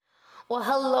Well,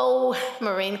 hello,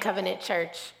 Marine Covenant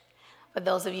Church. For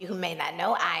those of you who may not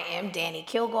know, I am Danny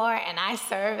Kilgore, and I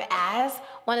serve as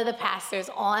one of the pastors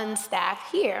on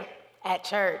staff here at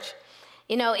church.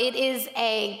 You know, it is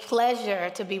a pleasure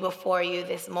to be before you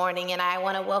this morning, and I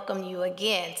want to welcome you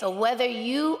again. So whether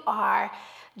you are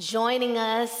joining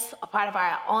us, a part of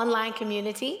our online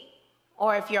community,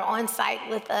 or if you're on site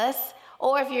with us,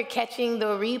 or if you're catching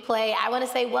the replay, I want to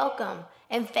say welcome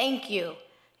and thank you.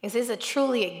 This is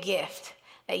truly a gift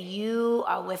that you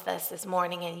are with us this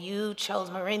morning and you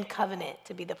chose Marin Covenant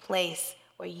to be the place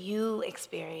where you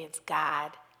experience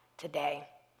God today.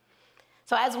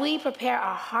 So as we prepare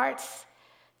our hearts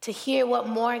to hear what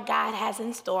more God has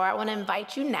in store, I want to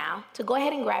invite you now to go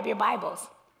ahead and grab your Bibles.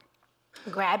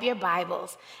 Grab your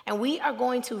Bibles, and we are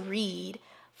going to read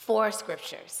 4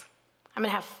 scriptures. I'm going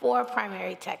to have 4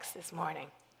 primary texts this morning.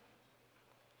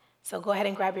 So go ahead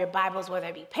and grab your Bibles, whether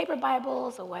it be paper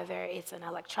Bibles or whether it's an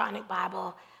electronic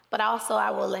Bible. But also,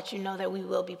 I will let you know that we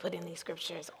will be putting these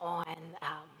scriptures on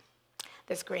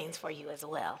the screens for you as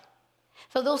well.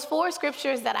 So those 4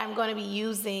 scriptures that I'm going to be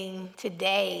using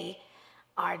today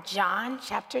are John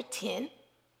chapter 10,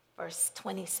 verse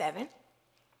 27,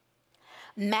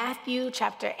 Matthew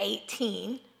chapter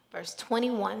 18, verse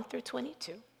 21 through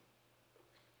 22,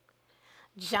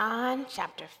 John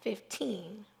chapter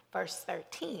 15, verse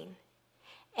 13,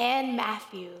 and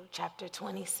Matthew chapter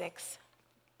 26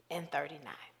 and 39.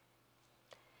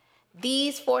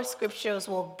 These 4 scriptures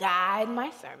will guide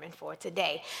my sermon for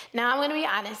today. Now, I'm going to be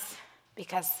honest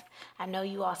because I know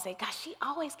you all say, gosh, she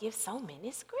always gives so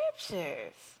many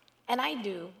scriptures. And I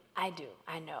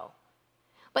know.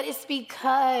 But it's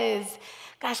because,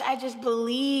 gosh, I just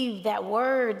believe that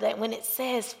word that when it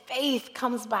says faith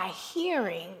comes by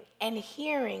hearing and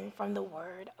hearing from the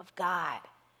word of God.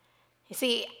 You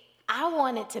see, I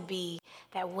want it to be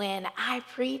that when I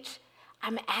preach,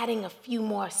 I'm adding a few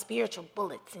more spiritual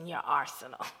bullets in your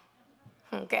arsenal,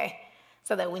 okay?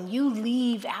 So that when you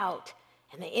leave out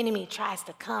and the enemy tries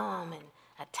to come and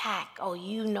attack, oh,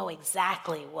 you know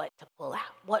exactly what to pull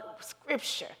out, what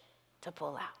scripture to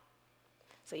pull out.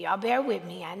 So y'all bear with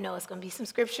me. I know it's going to be some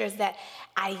scriptures that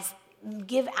I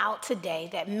give out today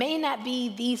that may not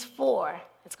be these 4.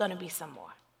 It's going to be some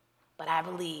more. But I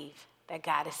believe that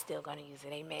God is still going to use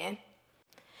it. Amen.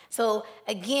 So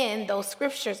again, those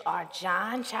scriptures are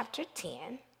John chapter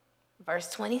 10,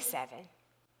 verse 27,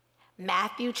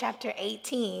 Matthew chapter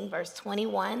 18, verse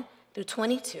 21 through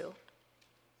 22,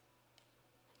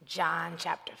 John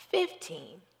chapter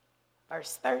 15,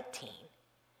 verse 13,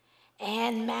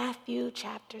 and Matthew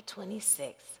chapter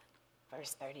 26,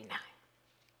 verse 39.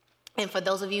 And for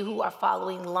those of you who are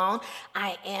following along,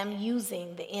 I am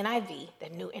using the NIV, the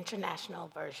New International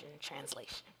Version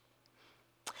translation.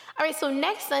 All right, so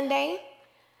next Sunday,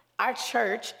 our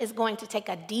church is going to take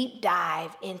a deep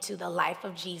dive into the life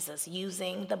of Jesus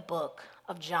using the book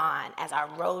of John as our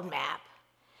roadmap.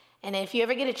 And if you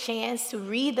ever get a chance to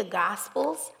read the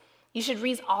Gospels, you should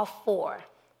read all 4.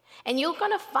 And you're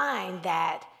going to find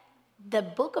that the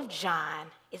book of John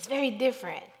is very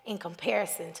different in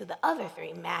comparison to the other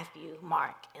 3, Matthew,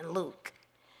 Mark, and Luke.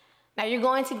 Now, you're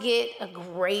going to get a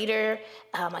greater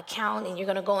account, and you're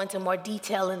going to go into more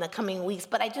detail in the coming weeks,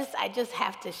 but I just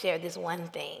have to share this one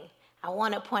thing. I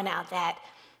want to point out that,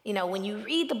 you know, when you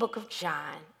read the book of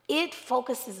John, it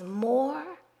focuses more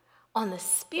on the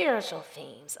spiritual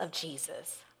themes of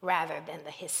Jesus rather than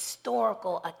the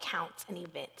historical accounts and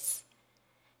events.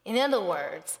 In other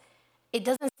words, it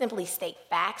doesn't simply state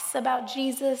facts about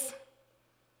Jesus.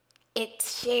 It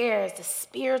shares the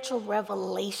spiritual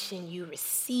revelation you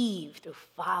receive through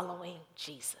following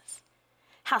Jesus.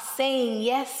 How saying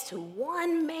yes to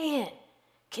one man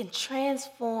can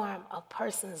transform a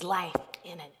person's life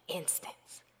in an instant.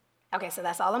 Okay, so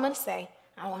that's all I'm going to say.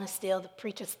 I don't want to steal the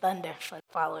preacher's thunder for the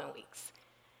following weeks.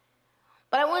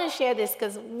 But I want to share this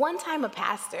because one time a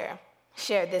pastor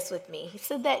shared this with me. He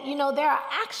said that, you know, there are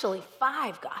actually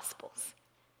 5 Gospels: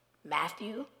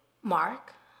 Matthew,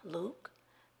 Mark, Luke,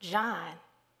 John,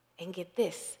 and get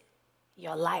this,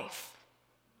 your life.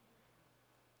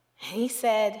 And he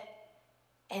said,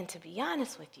 and to be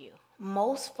honest with you,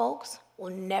 most folks will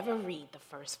never read the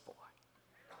first 4.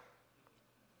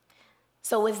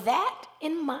 So with that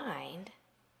in mind,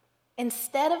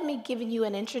 instead of me giving you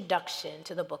an introduction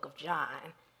to the book of John,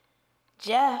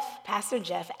 Pastor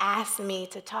Jeff asked me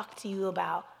to talk to you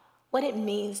about what it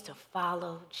means to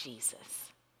follow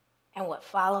Jesus and what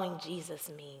following Jesus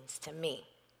means to me.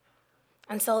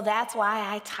 And so that's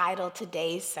why I titled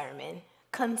today's sermon,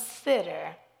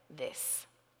 Consider This.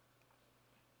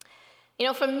 You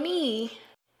know, for me,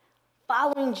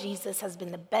 following Jesus has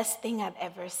been the best thing I've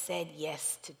ever said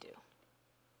yes to do.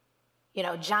 You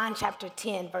know, John chapter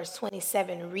 10, verse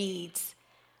 27 reads,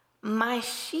 "My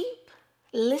sheep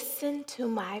listen to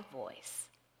my voice.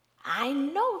 I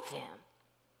know them,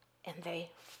 and they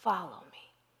follow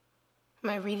me." I'm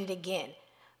going to read it again.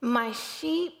 "My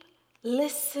sheep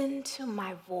listen to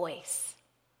my voice.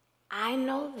 I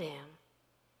know them,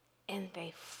 and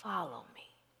they follow me."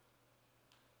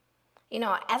 You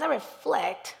know, as I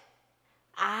reflect,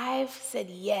 I've said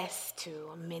yes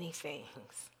to many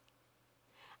things.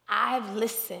 I've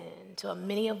listened to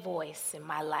many a voice in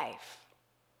my life.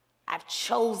 I've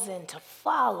chosen to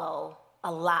follow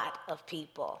a lot of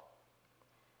people.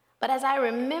 But as I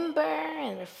remember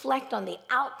and reflect on the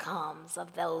outcomes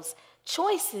of those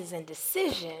choices and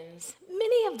decisions,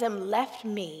 many of them left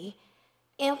me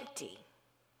empty,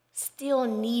 still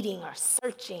needing or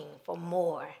searching for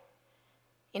more.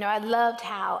 You know, I loved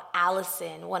how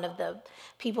Allison, one of the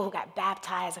people who got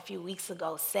baptized a few weeks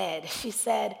ago, said, she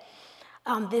said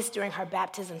this during her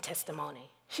baptism testimony.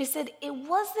 She said, "It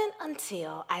wasn't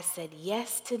until I said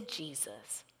yes to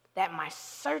Jesus that my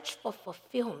search for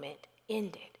fulfillment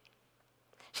ended."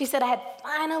 She said, "I had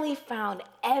finally found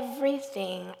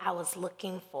everything I was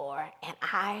looking for, and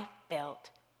I felt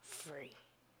free."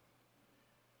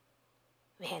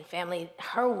 Man, family,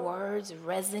 her words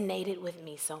resonated with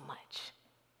me so much.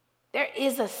 There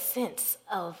is a sense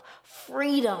of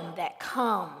freedom that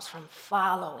comes from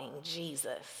following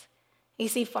Jesus. You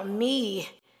see, for me,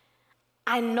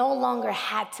 I no longer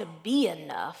had to be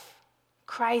enough.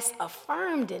 Christ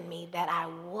affirmed in me that I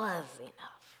was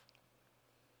enough.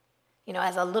 You know,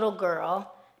 as a little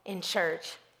girl in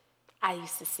church, I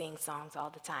used to sing songs all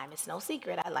the time. It's no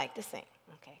secret, I like to sing,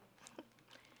 okay?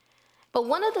 But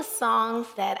one of the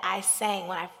songs that I sang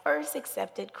when I first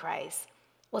accepted Christ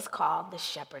was called the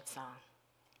Shepherd Song.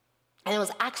 And it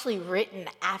was actually written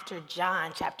after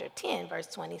John chapter 10, verse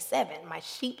 27. "My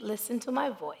sheep listen to my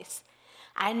voice.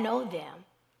 I know them,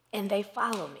 and they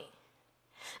follow me."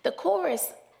 The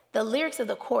chorus, the lyrics of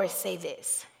the chorus say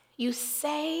this: "You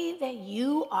say that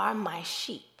you are my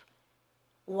sheep.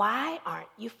 Why aren't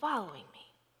you following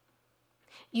me?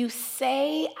 You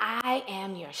say I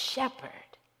am your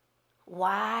shepherd.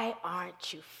 Why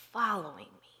aren't you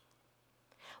following me?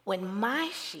 When my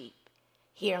sheep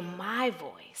hear my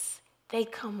voice, they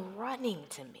come running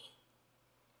to me.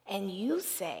 And you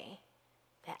say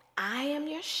that I am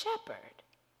your shepherd.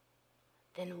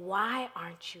 Then why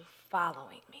aren't you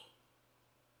following me?"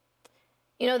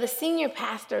 You know, the senior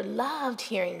pastor loved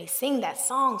hearing me sing that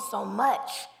song so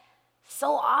much,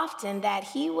 so often that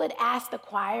he would ask the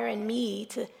choir and me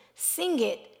to sing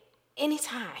it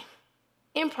anytime,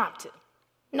 impromptu.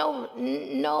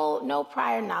 No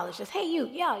prior knowledge. Just, "Hey,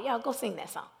 y'all, go sing that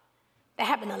song." That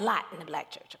happened a lot in the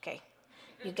Black church, okay?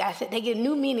 You guys, they give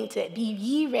new meaning to it. "Be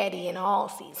ye ready in all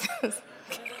seasons."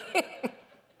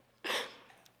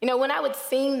 You know, when I would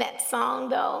sing that song,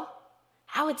 though,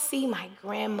 I would see my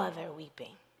grandmother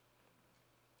weeping.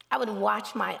 I would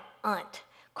watch my aunt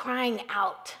crying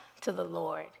out to the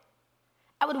Lord.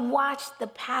 I would watch the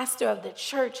pastor of the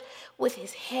church with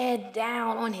his head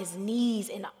down on his knees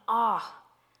in awe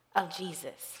of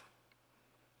Jesus.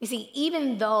 You see,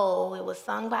 even though it was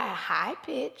sung by a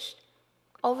high-pitched,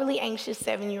 overly anxious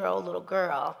 7-year-old little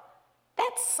girl,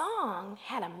 that song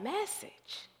had a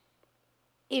message.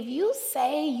 If you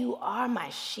say you are my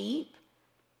sheep,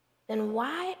 then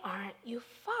why aren't you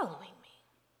following me?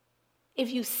 If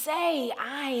you say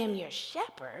I am your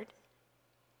shepherd,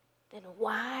 then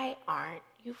why aren't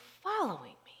you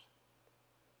following me?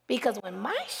 Because when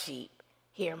my sheep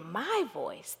hear my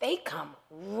voice, they come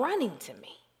running to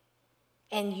me.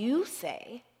 And you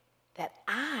say that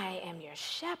I am your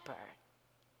shepherd,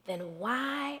 then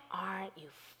why aren't you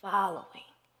following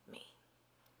me?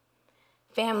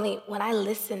 Family, when I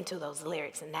listen to those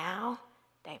lyrics now,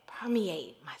 they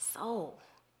permeate my soul.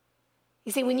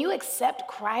 You see, when you accept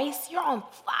Christ, you're on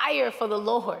fire for the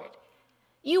Lord.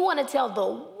 You want to tell the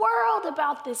world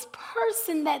about this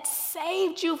person that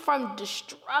saved you from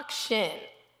destruction.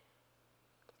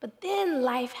 But then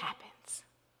life happens.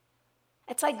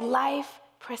 It's like life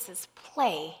presses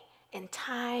play and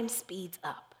time speeds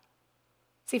up.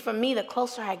 See, for me, the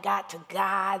closer I got to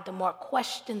God, the more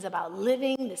questions about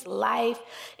living this life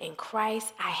in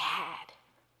Christ I had.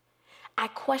 I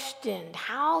questioned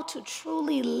how to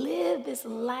truly live this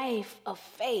life of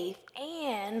faith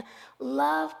and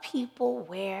love people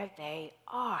where they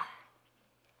are.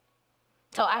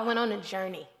 So I went on a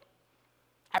journey.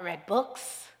 I read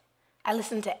books. I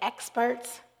listened to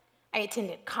experts. I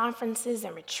attended conferences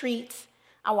and retreats.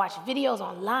 I watched videos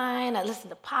online. I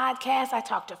listened to podcasts. I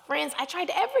talked to friends. I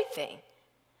tried everything.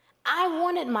 I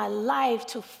wanted my life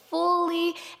to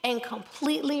fully and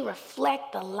completely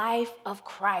reflect the life of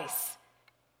Christ.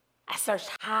 I searched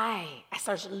high, I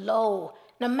searched low.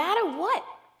 No matter what,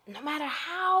 no matter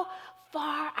how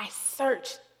far I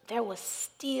searched, there was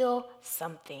still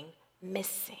something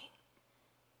missing.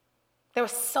 There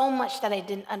was so much that I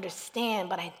didn't understand,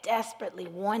 but I desperately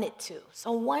wanted to.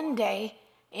 So one day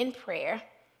in prayer,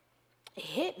 it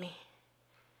hit me.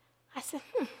 I said,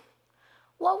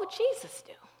 what would Jesus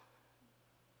do?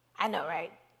 I know,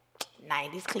 right?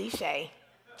 90s cliche.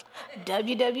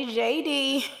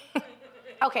 WWJD.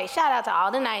 Okay, shout out to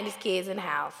all the 90s kids in the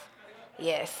house.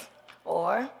 Yes.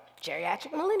 Or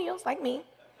geriatric millennials like me.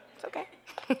 It's okay.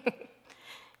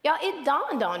 Y'all, it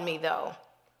dawned on me though.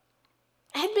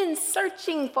 I had been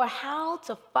searching for how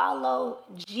to follow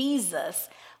Jesus,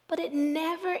 but it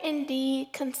never indeed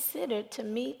considered to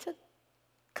me to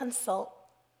consult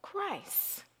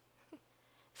Christ.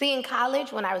 See, in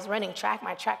college, when I was running track,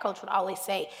 my track coach would always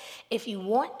say, if you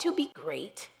want to be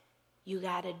great, you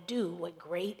got to do what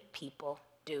great people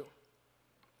do.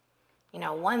 You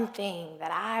know, one thing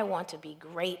that I want to be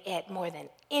great at more than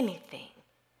anything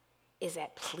is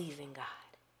at pleasing God.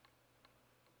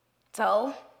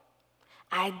 So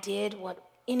I did what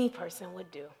any person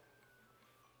would do.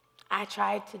 I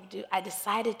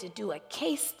decided to do a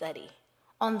case study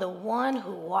on the one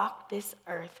who walked this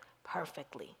earth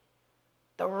perfectly.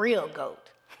 The real GOAT,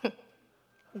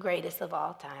 greatest of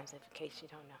all times, in case you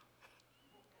don't know.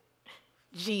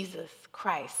 Jesus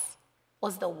Christ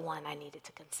was the one I needed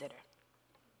to consider.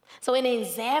 So in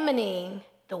examining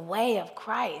the way of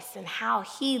Christ and how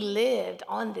he lived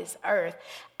on this earth,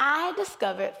 I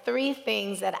discovered 3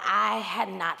 things that I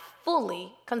had not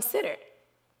fully considered.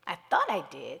 I thought I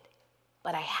did,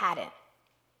 but I hadn't.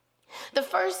 The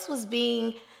first was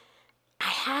I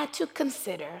had to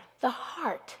consider the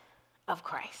heart of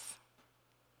Christ.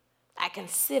 I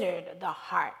considered the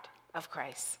heart of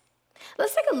Christ.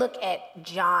 Let's take a look at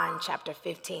John chapter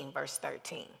 15, verse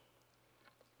 13.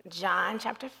 John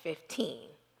chapter 15,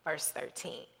 verse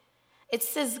 13. It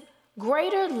says,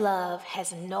 greater love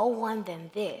has no one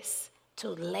than this, to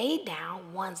lay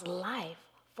down one's life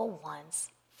for one's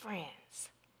friends.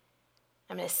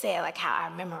 I'm going to say it like how I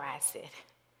memorized it.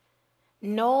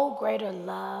 No greater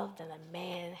love than a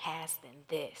man has than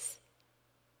this,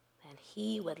 and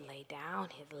he would lay down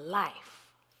his life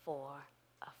for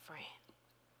a friend.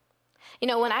 You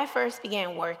know, when I first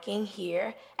began working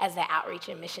here as the outreach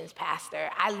and missions pastor,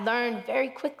 I learned very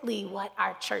quickly what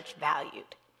our church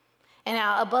valued. And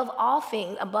now,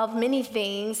 above many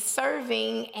things,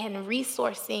 serving and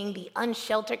resourcing the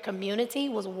unsheltered community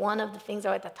was one of the things that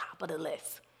were at the top of the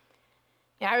list.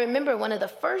 And I remember one of the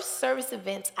first service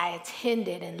events I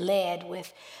attended and led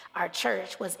with our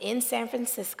church was in San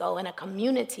Francisco in a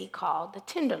community called the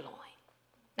Tenderloin.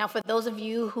 Now, for those of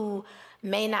you who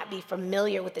may not be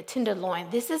familiar with the Tenderloin,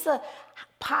 this is a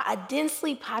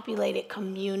densely populated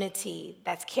community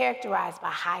that's characterized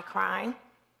by high crime,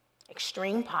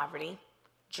 extreme poverty,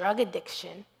 drug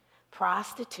addiction,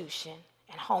 prostitution,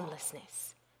 and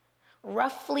homelessness.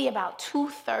 Roughly about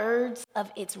 2/3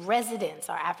 of its residents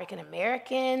are African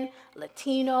American,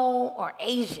 Latino, or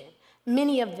Asian,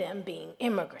 many of them being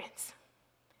immigrants.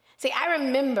 See, I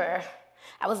remember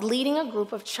I was leading a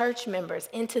group of church members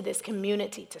into this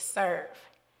community to serve.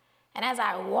 And as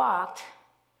I walked,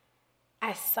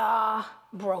 I saw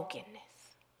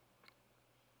brokenness.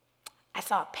 I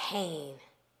saw pain.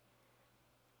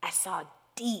 I saw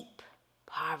deep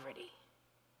poverty.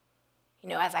 You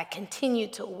know, as I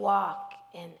continued to walk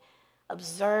and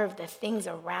observe the things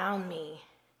around me,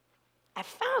 I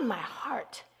found my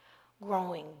heart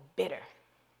growing bitter.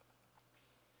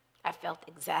 I felt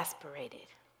exasperated.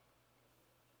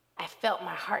 I felt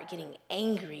my heart getting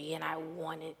angry and I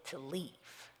wanted to leave.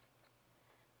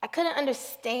 I couldn't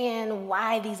understand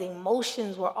why these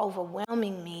emotions were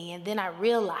overwhelming me, and then I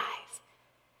realized,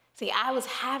 see, I was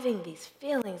having these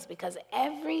feelings because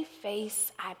every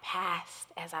face I passed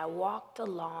as I walked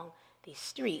along these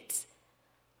streets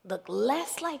looked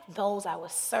less like those I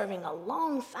was serving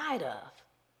alongside of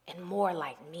and more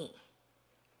like me.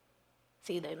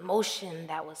 See, the emotion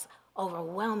that was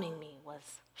overwhelming me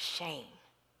was shame.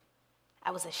 I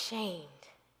was ashamed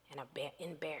and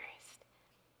embarrassed.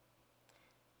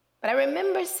 But I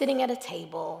remember sitting at a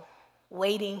table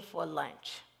waiting for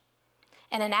lunch.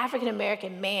 And an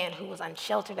African-American man who was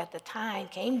unsheltered at the time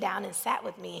came down and sat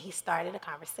with me, and he started a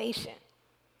conversation.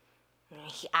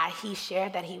 He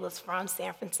shared that he was from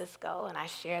San Francisco, and I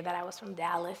shared that I was from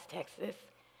Dallas, Texas.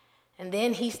 And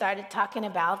then he started talking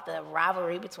about the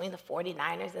rivalry between the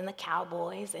 49ers and the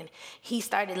Cowboys. And he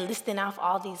started listing off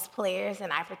all these players,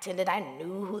 and I pretended I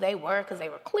knew who they were because they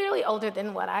were clearly older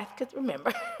than what I could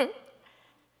remember.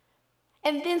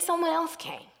 And then someone else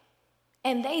came,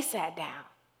 and they sat down.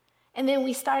 And then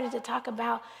we started to talk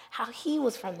about how he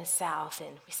was from the South,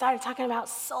 and we started talking about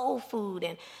soul food.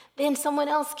 And then someone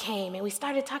else came, and we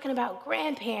started talking about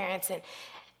grandparents. And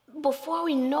before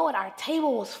we know it, our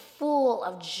table was full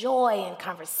of joy and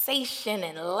conversation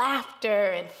and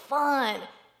laughter and fun.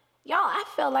 Y'all, I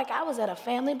felt like I was at a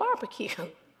family barbecue.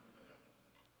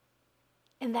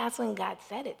 And that's when God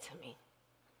said it to me.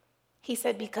 He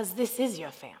said, because this is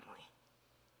your family.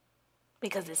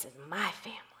 Because this is my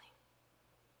family.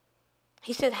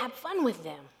 He said, have fun with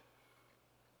them.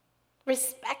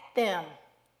 Respect them.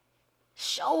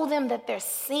 Show them that they're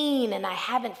seen and I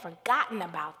haven't forgotten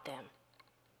about them.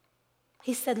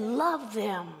 He said, love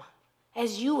them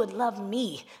as you would love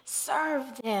me. Serve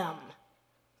them.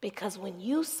 Because when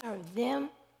you serve them,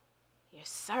 you're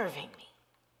serving me.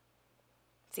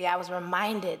 See, I was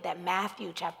reminded that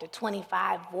Matthew chapter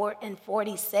 25 and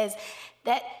 40 says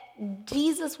that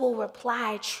Jesus will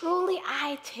reply, truly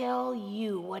I tell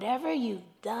you, whatever you've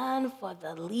done for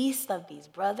the least of these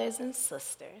brothers and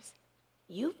sisters,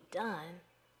 you've done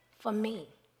for me.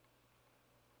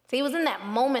 See, it was in that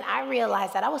moment I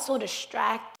realized that I was so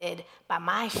distracted by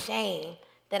my shame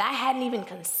that I hadn't even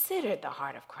considered the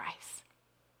heart of Christ.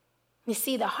 You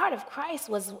see, the heart of Christ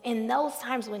was in those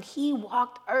times when he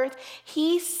walked earth,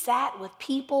 he sat with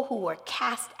people who were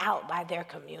cast out by their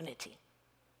community.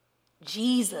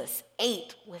 Jesus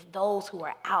ate with those who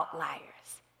were outliers.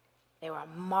 They were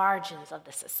margins of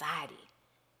the society.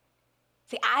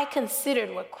 See, I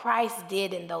considered what Christ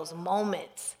did in those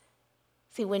moments.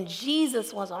 See, when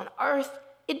Jesus was on earth,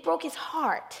 it broke his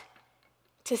heart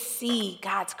to see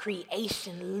God's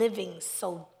creation living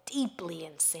so deeply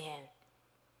in sin.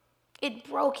 It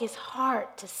broke his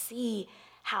heart to see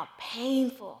how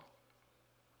painful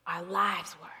our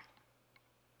lives were.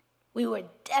 We were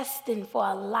destined for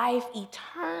a life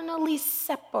eternally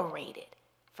separated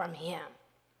from him.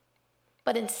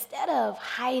 But instead of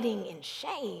hiding in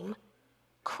shame,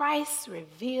 Christ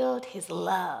revealed his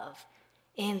love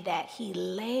in that he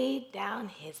laid down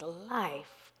his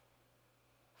life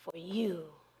for you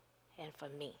and for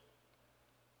me.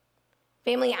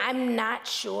 Family, I'm not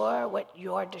sure what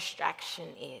your distraction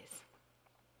is.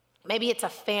 Maybe it's a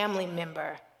family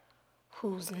member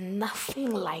who's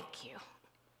nothing like you.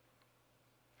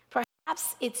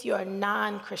 Perhaps it's your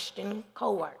non-Christian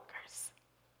coworkers.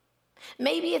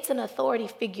 Maybe it's an authority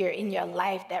figure in your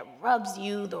life that rubs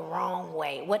you the wrong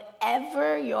way.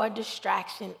 Whatever your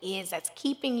distraction is that's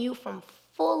keeping you from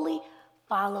fully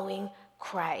following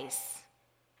Christ,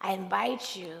 I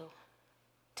invite you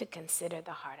to consider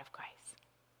the heart of Christ.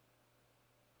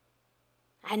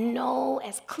 I know,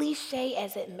 as cliche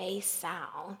as it may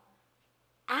sound,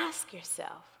 ask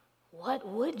yourself, what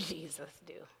would Jesus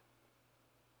do?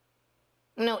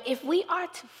 You know, if we are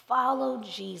to follow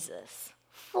Jesus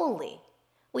fully,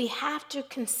 we have to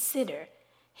consider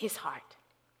his heart.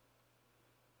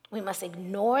 We must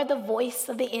ignore the voice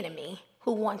of the enemy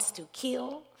who wants to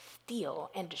kill,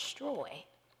 steal, and destroy,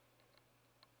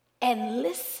 and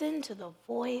listen to the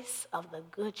voice of the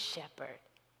Good Shepherd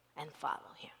and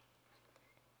follow him.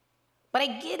 But I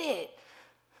get it.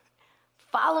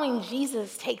 Following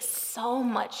Jesus takes so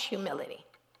much humility.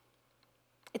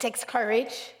 It takes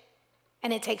courage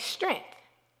and it takes strength.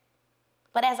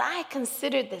 But as I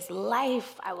considered this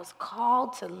life I was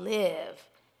called to live,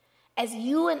 as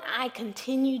you and I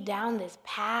continue down this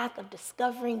path of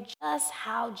discovering just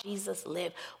how Jesus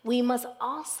lived, we must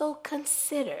also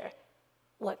consider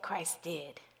what Christ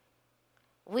did.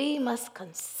 We must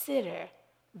consider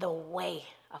the way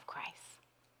of Christ.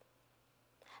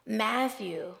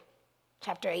 Matthew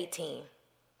chapter 18,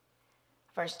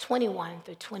 verse 21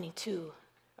 through 22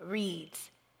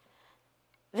 reads,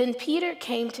 Then Peter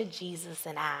came to Jesus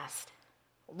and asked,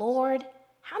 Lord,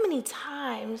 how many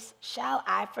times shall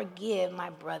I forgive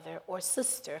my brother or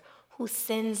sister who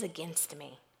sins against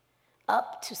me?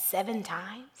 Up to 7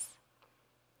 times?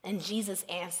 And Jesus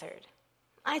answered,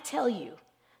 I tell you,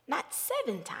 not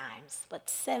 7 times, but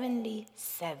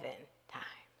 77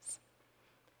 times.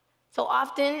 So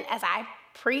often as I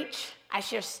preach, I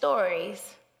share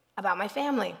stories about my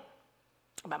family,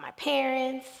 about my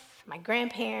parents, my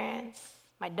grandparents,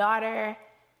 my daughter,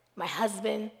 my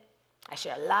husband. I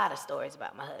share a lot of stories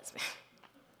about my husband.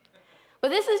 But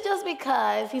this is just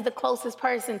because he's the closest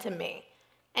person to me.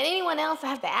 And anyone else, I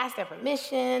have to ask their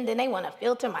permission. Then they want to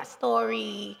filter my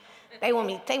story. They want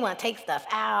to take stuff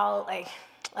out.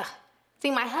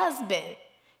 See, my husband,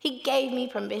 He gave me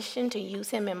permission to use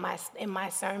him in my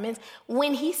sermons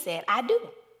when he said I do,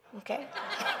 okay?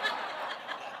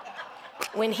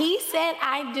 When he said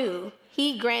I do,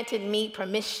 he granted me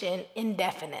permission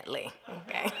indefinitely,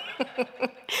 okay?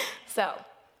 So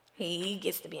he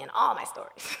gets to be in all my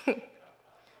stories.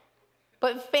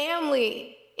 But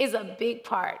family is a big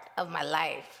part of my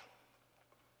life.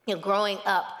 You know, growing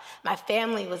up, my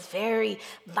family was very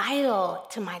vital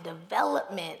to my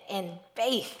development and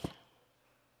faith.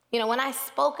 You know, when I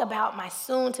spoke about my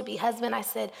soon-to-be husband, I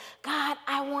said, God,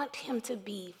 I want him to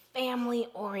be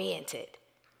family-oriented.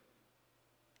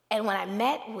 And when I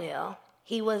met Will,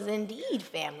 he was indeed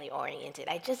family-oriented.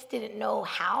 I just didn't know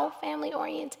how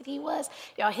family-oriented he was.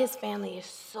 Y'all, his family is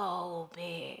so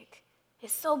big.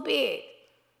 It's so big.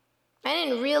 I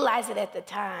didn't realize it at the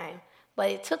time, but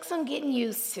it took some getting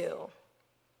used to.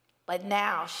 But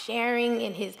now, sharing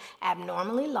in his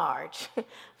abnormally large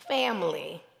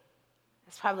family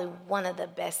is probably one of the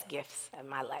best gifts of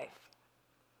my life.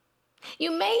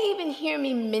 You may even hear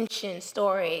me mention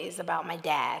stories about my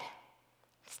dad,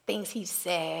 things he's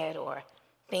said or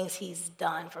things he's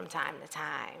done from time to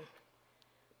time.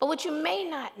 But what you may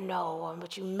not know or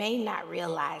what you may not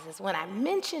realize is when I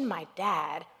mention my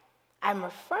dad, I'm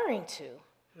referring to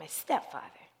my stepfather,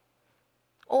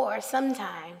 or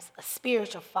sometimes a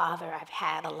spiritual father I've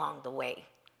had along the way.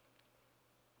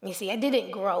 You see, I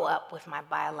didn't grow up with my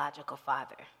biological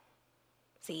father.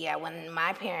 See, when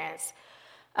my parents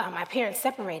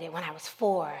separated when I was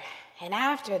 4, and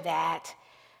after that,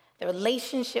 the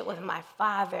relationship with my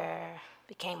father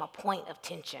became a point of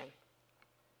tension.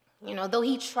 You know, though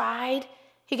he tried,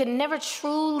 he could never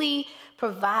truly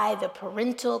provide the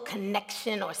parental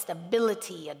connection or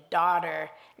stability a daughter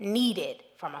needed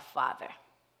from a father.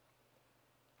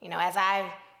 You know, as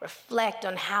I reflect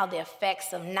on how the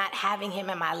effects of not having him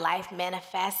in my life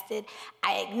manifested,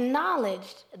 I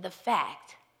acknowledged the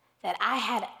fact that I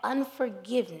had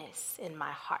unforgiveness in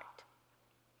my heart.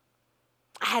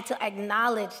 I had to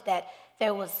acknowledge that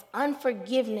there was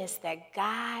unforgiveness that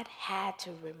God had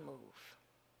to remove.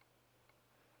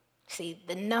 See,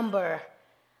 the number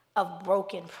of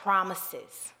broken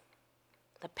promises,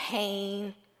 the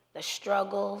pain, the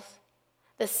struggles,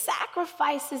 the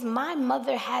sacrifices my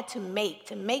mother had to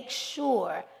make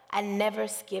sure I never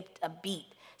skipped a beat.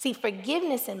 See,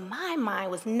 forgiveness in my mind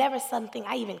was never something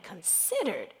I even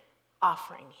considered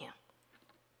offering him.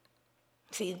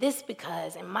 See, this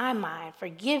because in my mind,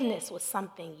 forgiveness was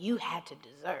something you had to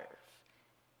deserve.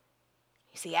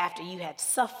 You see, after you had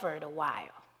suffered a while,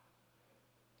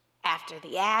 after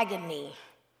the agony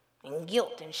and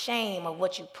guilt and shame of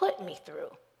what you put me through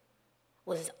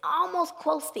was almost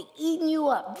close to eating you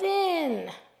up,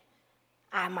 then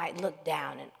I might look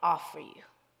down and offer you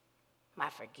my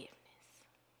forgiveness.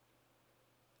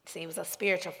 See, it was a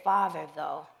spiritual father,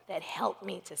 though, that helped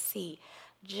me to see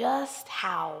just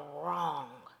how wrong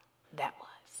that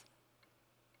was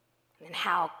and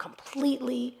how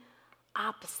completely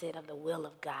opposite of the will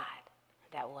of God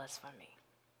that was for me.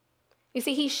 You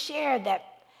see, he shared that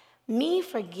me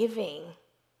forgiving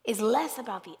is less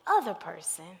about the other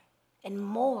person and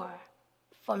more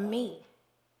for me.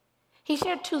 He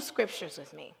shared 2 scriptures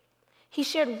with me. He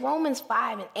shared Romans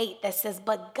 5:8 that says,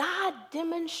 but God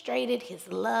demonstrated his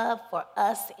love for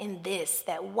us in this,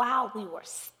 that while we were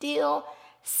still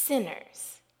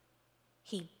sinners,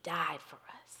 he died for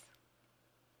us.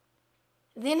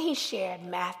 Then he shared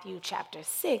Matthew chapter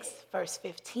 6, verse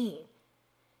 15.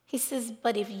 He says,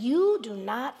 but if you do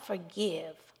not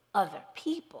forgive other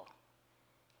people,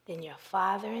 then your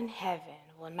Father in heaven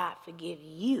will not forgive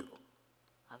you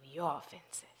of your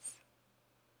offenses.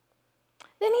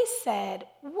 Then he said,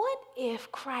 what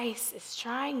if Christ is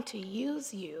trying to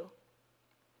use you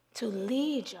to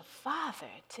lead your Father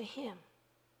to him?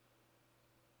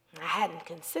 I hadn't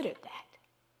considered that.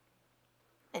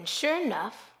 And sure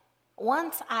enough,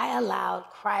 once I allowed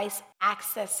Christ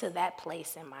access to that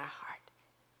place in my heart,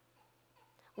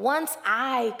 once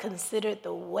I considered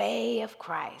the way of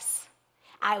Christ,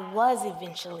 I was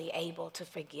eventually able to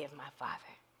forgive my father.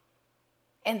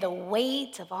 And the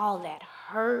weight of all that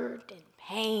hurt and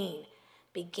pain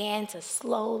began to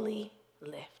slowly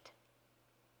lift.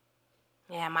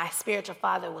 Yeah, my spiritual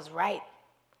father was right.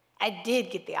 I did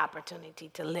get the opportunity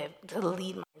to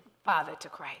lead my father to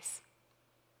Christ.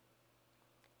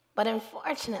 But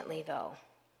unfortunately, though,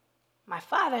 my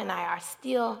father and I are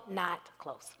still not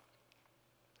close.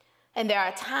 And there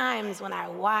are times when I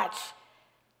watch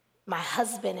my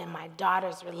husband and my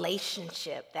daughter's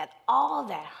relationship that all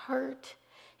that hurt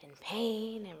and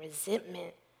pain and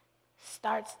resentment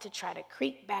starts to try to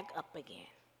creep back up again.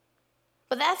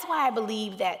 But that's why I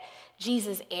believe that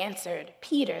Jesus answered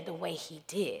Peter the way he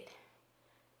did.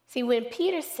 See, when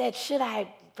Peter said, should I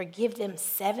forgive them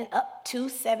up to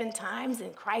 7 times,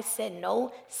 and Christ said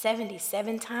no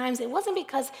 77 times, it wasn't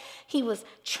because he was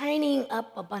training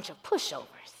up a bunch of pushovers.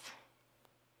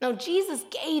 No, Jesus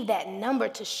gave that number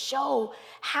to show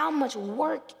how much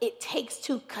work it takes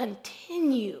to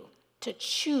continue to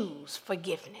choose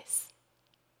forgiveness.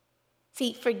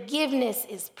 See, forgiveness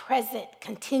is present,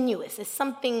 continuous. It's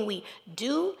something we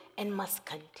do and must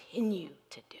continue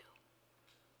to do.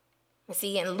 You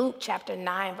see, in Luke chapter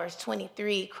 9, verse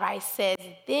 23, Christ says,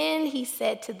 then he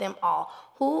said to them all,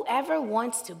 whoever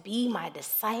wants to be my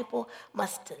disciple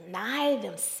must deny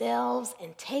themselves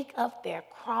and take up their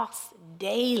cross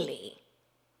daily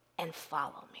and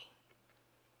follow me.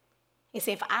 You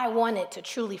see, if I wanted to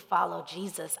truly follow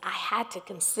Jesus, I had to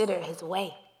consider his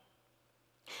way.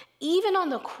 Even on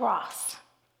the cross,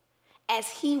 as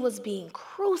he was being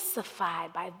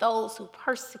crucified by those who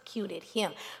persecuted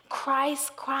him,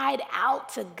 Christ cried out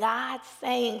to God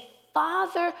saying,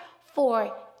 Father,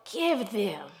 forgive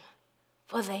them,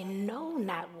 for they know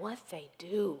not what they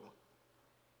do.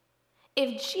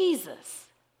 If Jesus,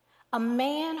 a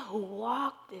man who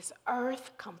walked this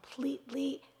earth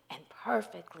completely and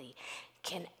perfectly,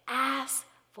 can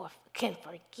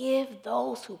forgive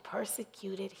those who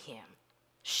persecuted him,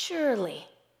 surely,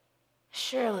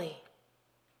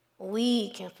 we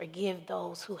can forgive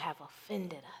those who have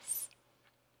offended us.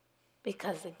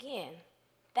 Because again,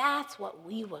 that's what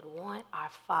we would want our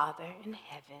Father in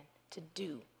heaven to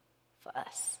do for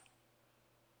us.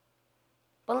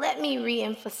 But let me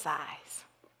reemphasize,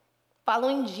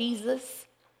 following Jesus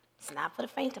is not for the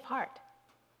faint of heart.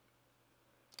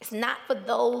 It's not for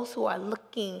those who are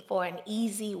looking for an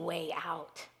easy way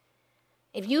out.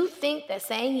 If you think that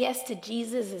saying yes to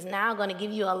Jesus is now going to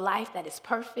give you a life that is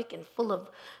perfect and full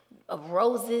of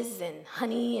roses and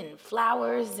honey and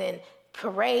flowers and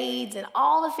parades and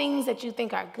all the things that you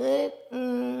think are good,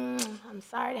 I'm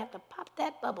sorry to have to pop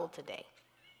that bubble today.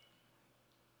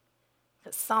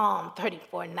 Because Psalm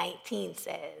 34:19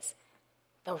 says,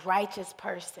 the righteous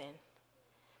person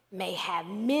may have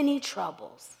many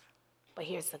troubles, but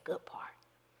here's the good part.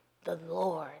 The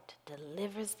Lord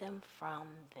delivers them from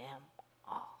them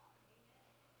all.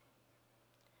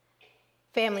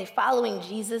 Family, following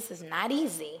Jesus is not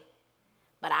easy,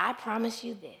 but I promise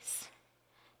you this,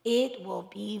 it will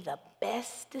be the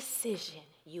best decision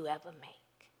you ever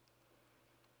make.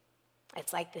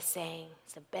 It's like the saying,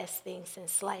 it's the best thing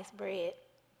since sliced bread.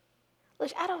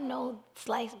 Look, I don't know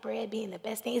sliced bread being the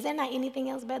best thing. Is there not anything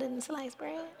else better than sliced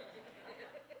bread?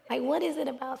 Like, what is it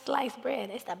about sliced bread?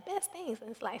 It's the best thing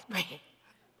since sliced bread.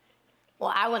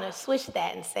 Well, I want to switch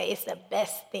that and say it's the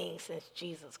best thing since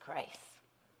Jesus Christ.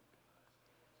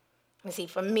 You see,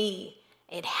 for me,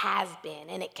 it has been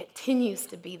and it continues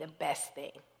to be the best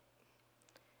thing.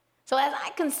 So as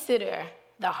I consider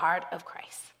the heart of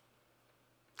Christ,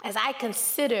 as I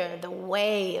consider the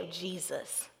way of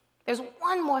Jesus, there's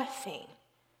one more thing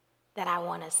that I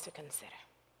want us to consider.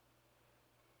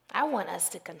 I want us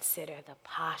to consider the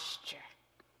posture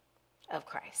of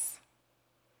Christ.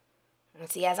 And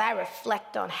see, as I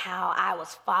reflect on how I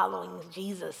was following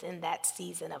Jesus in that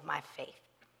season of my faith,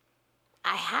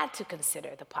 I had to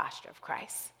consider the posture of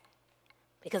Christ.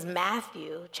 Because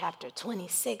Matthew chapter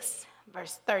 26,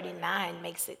 verse 39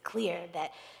 makes it clear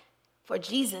that for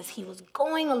Jesus, he was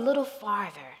going a little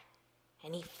farther,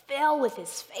 and he fell with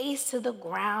his face to the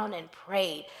ground and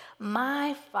prayed,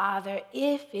 my Father,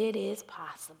 if it is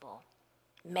possible,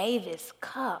 may this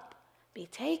cup be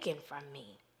taken from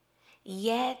me,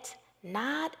 yet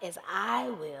not as I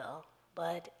will,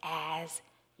 but as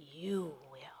you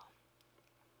will.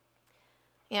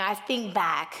 You know, I think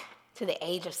back to the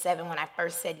age of 7 when I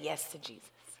first said yes to Jesus.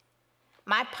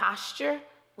 My posture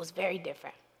was very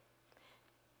different.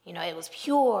 You know, it was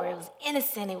pure, it was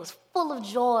innocent, it was full of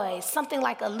joy, something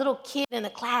like a little kid in a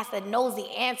class that knows the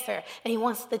answer and he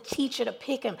wants the teacher to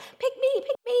pick him. Pick me,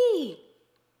 pick me.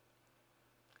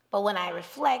 But when I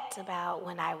reflect about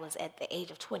when I was at the age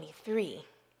of 23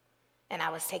 and I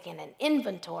was taking an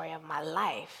inventory of my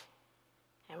life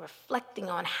and reflecting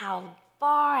on how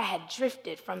far I had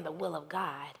drifted from the will of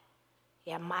God,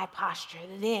 my posture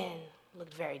then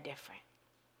looked very different.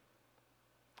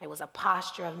 It was a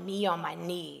posture of me on my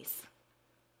knees,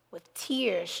 with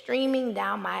tears streaming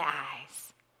down my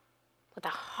eyes, with a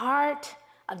heart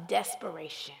of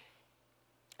desperation,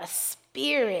 a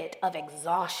spirit of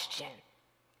exhaustion,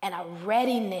 and a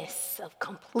readiness of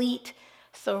complete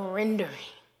surrendering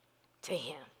to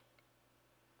him.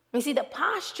 You see, the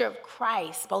posture of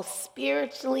Christ, both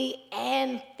spiritually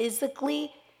and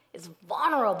physically, is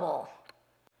vulnerable.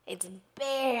 It's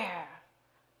bare.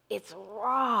 It's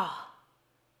raw.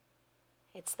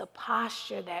 It's the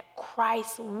posture that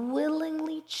Christ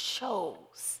willingly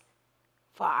chose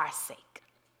for our sake.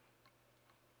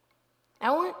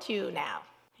 I want you now,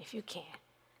 if you can,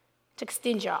 to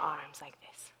extend your arms like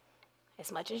this,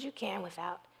 as much as you can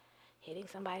without hitting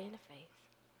somebody in the face.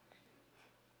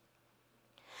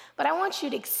 But I want you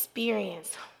to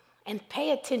experience and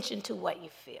pay attention to what you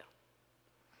feel.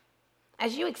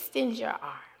 As you extend your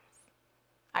arms,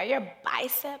 are your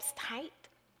biceps tight?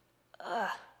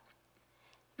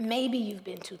 Maybe you've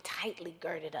been too tightly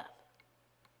girded up.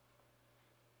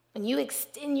 When you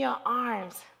extend your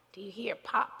arms, do you hear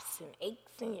pops and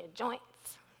aches in your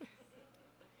joints?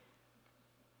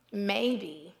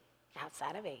 Maybe,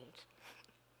 outside of age,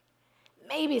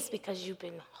 maybe it's because you've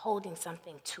been holding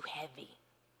something too heavy.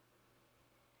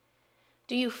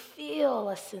 Do you feel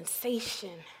a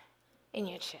sensation in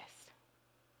your chest?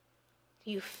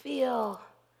 Do you feel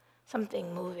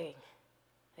something moving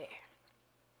there?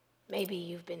 Maybe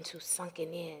you've been too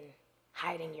sunken in,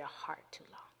 hiding your heart too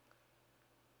long.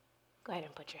 Go ahead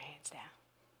and put your hands down.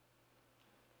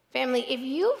 Family, if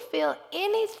you feel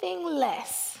anything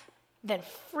less than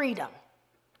freedom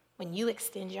when you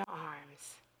extend your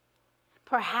arms,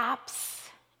 perhaps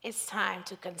it's time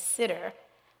to consider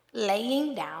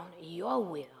laying down your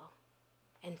will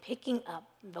and picking up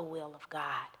the will of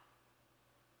God.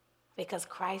 Because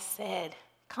Christ said,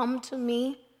 "Come to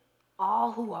me,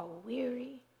 all who are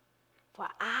weary, for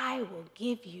I will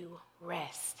give you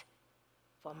rest.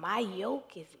 For my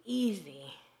yoke is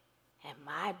easy and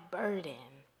my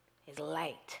burden is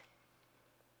light."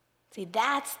 See,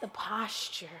 that's the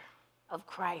posture of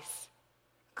Christ.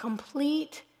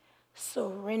 Complete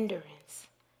surrenderance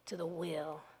to the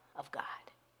will of God.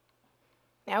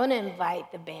 Now I want to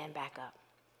invite the band back up.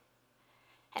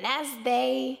 And as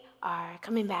they are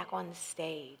coming back on the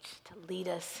stage to lead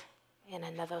us in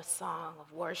another song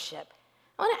of worship,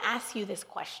 I want to ask you this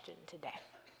question today.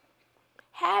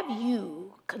 Have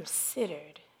you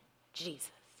considered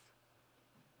Jesus?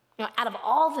 You know, out of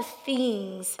all the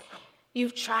things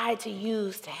you've tried to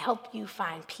use to help you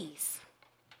find peace,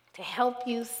 to help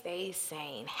you stay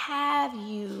sane, have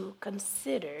you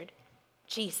considered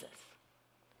Jesus?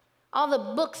 All the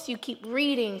books you keep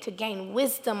reading to gain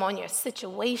wisdom on your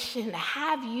situation,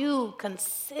 have you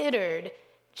considered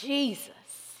Jesus?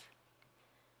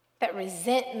 That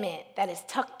resentment that is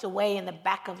tucked away in the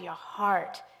back of your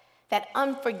heart, that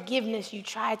unforgiveness you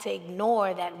try to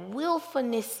ignore, that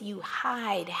willfulness you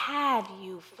hide, have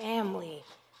you, family,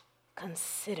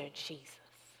 considered Jesus?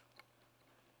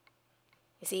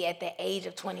 You see, at the age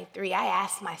of 23, I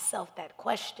asked myself that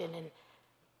question, and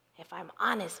if I'm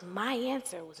honest, my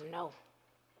answer was no.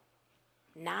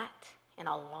 Not in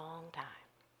a long time.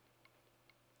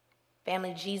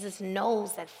 Family, Jesus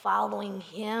knows that following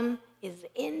him is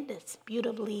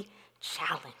indisputably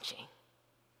challenging.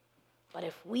 But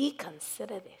if we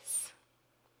consider this,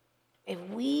 if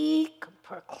we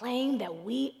proclaim that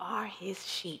we are his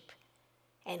sheep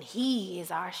and he is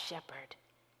our shepherd,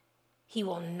 he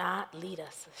will not lead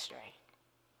us astray.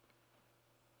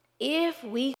 If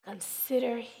we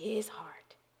consider his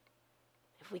heart,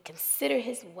 if we consider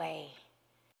his way,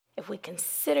 if we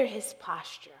consider his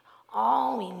posture,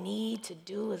 all we need to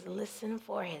do is listen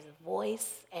for his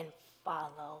voice and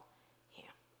follow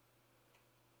him.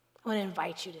 I want to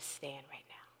invite you to stand right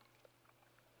now.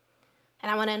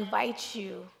 And I want to invite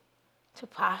you to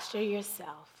posture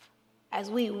yourself as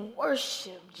we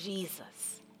worship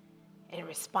Jesus in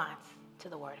response to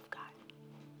the word of God.